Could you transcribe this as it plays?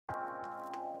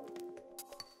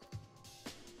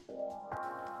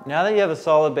Now that you have a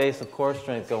solid base of core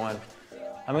strength going,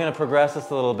 I'm going to progress this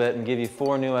a little bit and give you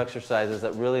 4 new exercises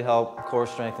that really help core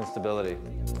strength and stability.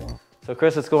 So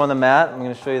Chris, let's go on the mat. I'm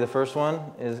going to show you the first one.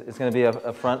 It's going to be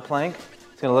a front plank.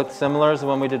 It's going to look similar as the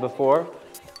one we did before.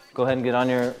 Go ahead and get on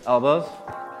your elbows.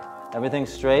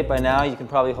 Everything's straight. By now you can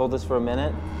probably hold this for a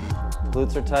minute.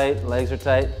 Glutes are tight, legs are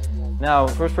tight. Now,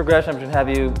 first progression, I'm going to have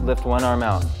you lift one arm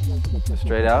out. So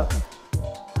straight out.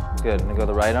 Good. And then go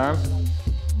the right arm.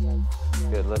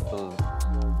 Good. Lift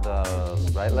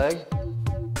the right leg.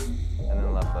 And then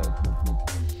the left leg.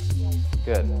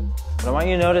 Good. What I want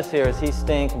you to notice here is he's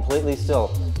staying completely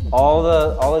still.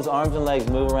 All his arms and legs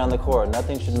move around the core.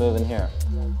 Nothing should move in here.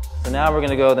 So now we're going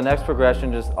to go the next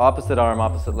progression, just opposite arm,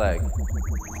 opposite leg.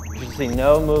 You should see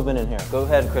no movement in here. Go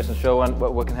ahead, Chris, and show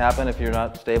what can happen if you're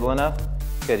not stable enough.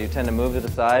 Good, you tend to move to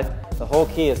the side. The whole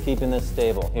key is keeping this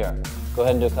stable. Here, go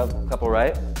ahead and do a couple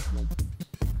right.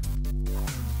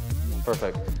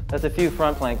 Perfect. That's a few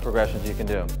front plank progressions you can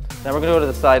do. Now we're going to go to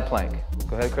the side plank.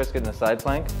 Go ahead, Chris, get in the side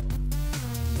plank.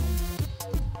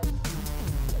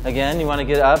 Again, you want to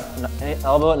get up,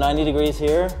 elbow at 90 degrees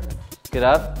here. Get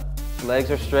up,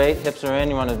 legs are straight, hips are in.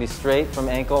 You want to be straight from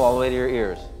ankle all the way to your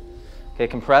ears. Okay,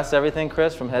 compress everything,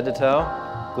 Chris, from head to toe.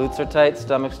 Glutes are tight,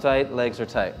 stomach's tight, legs are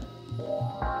tight.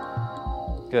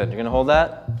 Good, you're going to hold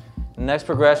that. The next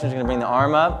progression is you're going to bring the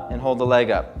arm up and hold the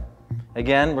leg up.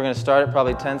 Again, we're going to start at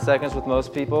probably 10 seconds with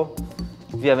most people.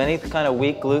 If you have any kind of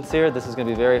weak glutes here, this is going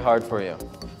to be very hard for you.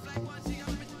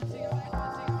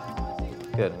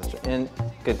 Good,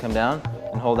 good, come down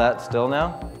and hold that still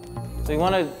now. So you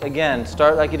want to, again,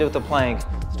 start like you did with the plank.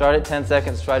 Start at 10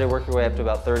 seconds, try to work your way up to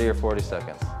about 30 or 40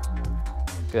 seconds.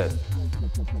 Good.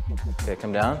 Okay,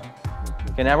 come down.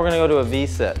 Okay, now we're going to go to a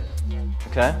V-sit.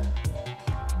 Okay?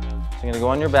 So you're going to go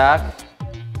on your back,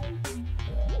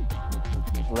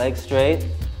 legs straight,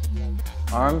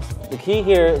 arms. The key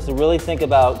here is to really think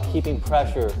about keeping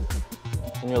pressure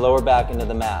in your lower back into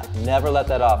the mat. Never let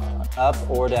that off, up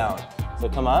or down. So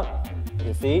come up,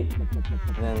 your feet,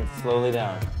 and then slowly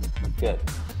down. Good.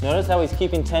 Notice how he's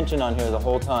keeping tension on here the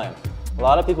whole time. A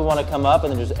lot of people want to come up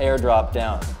and then just airdrop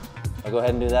down. I'll go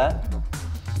ahead and do that.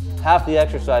 Half the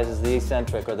exercise is the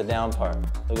eccentric or the down part.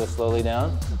 So go slowly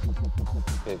down.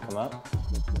 Good, come up.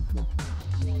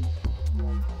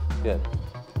 Good.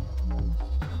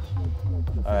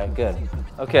 All right, good.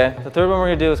 Okay, the third one we're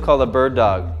going to do is called a bird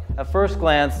dog. At first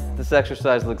glance, this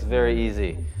exercise looks very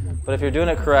easy, but if you're doing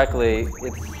it correctly,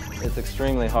 it's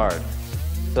extremely hard.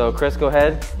 So Chris, go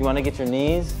ahead. You want to get your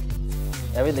knees,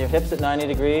 your hips at 90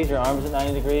 degrees, your arms at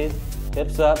 90 degrees,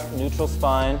 hips up, neutral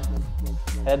spine,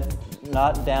 head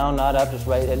not down, not up, just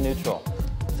right, head neutral.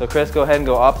 So Chris, go ahead and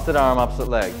go opposite arm, opposite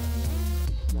leg.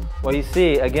 What you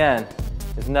see, again,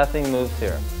 is nothing moves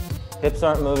here. Hips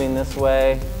aren't moving this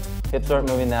way, hips aren't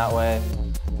moving that way.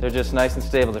 They're just nice and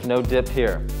stable. There's no dip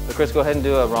here. So Chris, go ahead and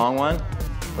do a wrong one.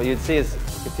 What you'd see is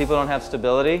if people don't have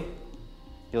stability,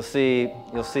 you'll see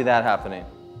that happening.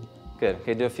 Good.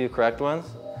 Okay, do a few correct ones.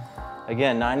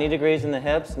 Again, 90 degrees in the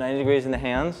hips, 90 degrees in the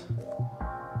hands.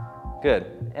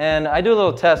 Good. And I do a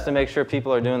little test to make sure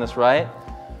people are doing this right.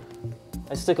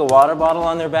 I stick a water bottle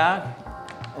on their back,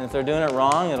 and if they're doing it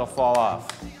wrong, it'll fall off.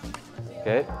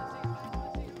 Okay.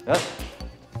 Yep.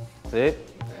 See?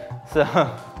 So,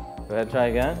 go ahead, try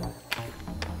again.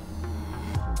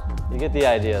 You get the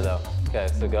idea though. Okay,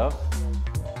 so go.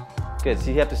 Good,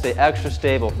 so you have to stay extra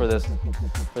stable for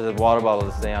the water bottle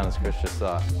to stay on, as Chris just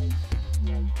saw.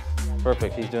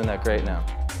 Perfect, he's doing that great now.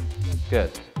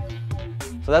 Good.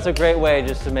 So that's a great way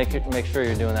just to make sure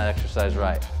you're doing that exercise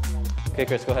right. Okay,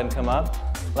 Chris, go ahead and come up.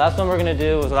 Last one we're gonna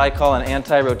do is what I call an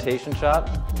anti-rotation shot.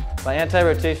 By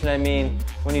anti-rotation, I mean,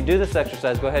 when you do this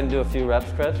exercise, go ahead and do a few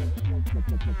reps, Chris.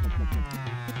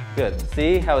 Good.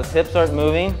 See how his hips aren't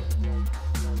moving?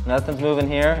 Nothing's moving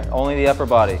here, only the upper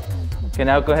body. Okay,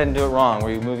 now go ahead and do it wrong,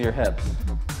 where you move your hips.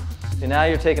 See, now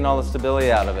you're taking all the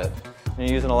stability out of it, and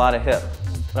you're using a lot of hip.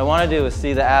 What I want to do is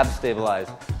see the abs stabilize.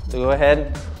 So go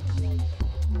ahead.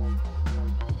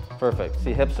 Perfect.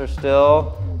 See, hips are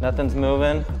still, nothing's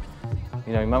moving.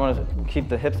 You know, you might want to keep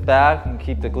the hips back and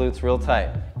keep the glutes real tight.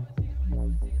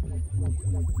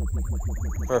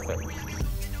 Perfect.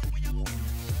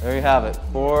 There you have it.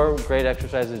 4 great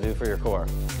exercises to do for your core.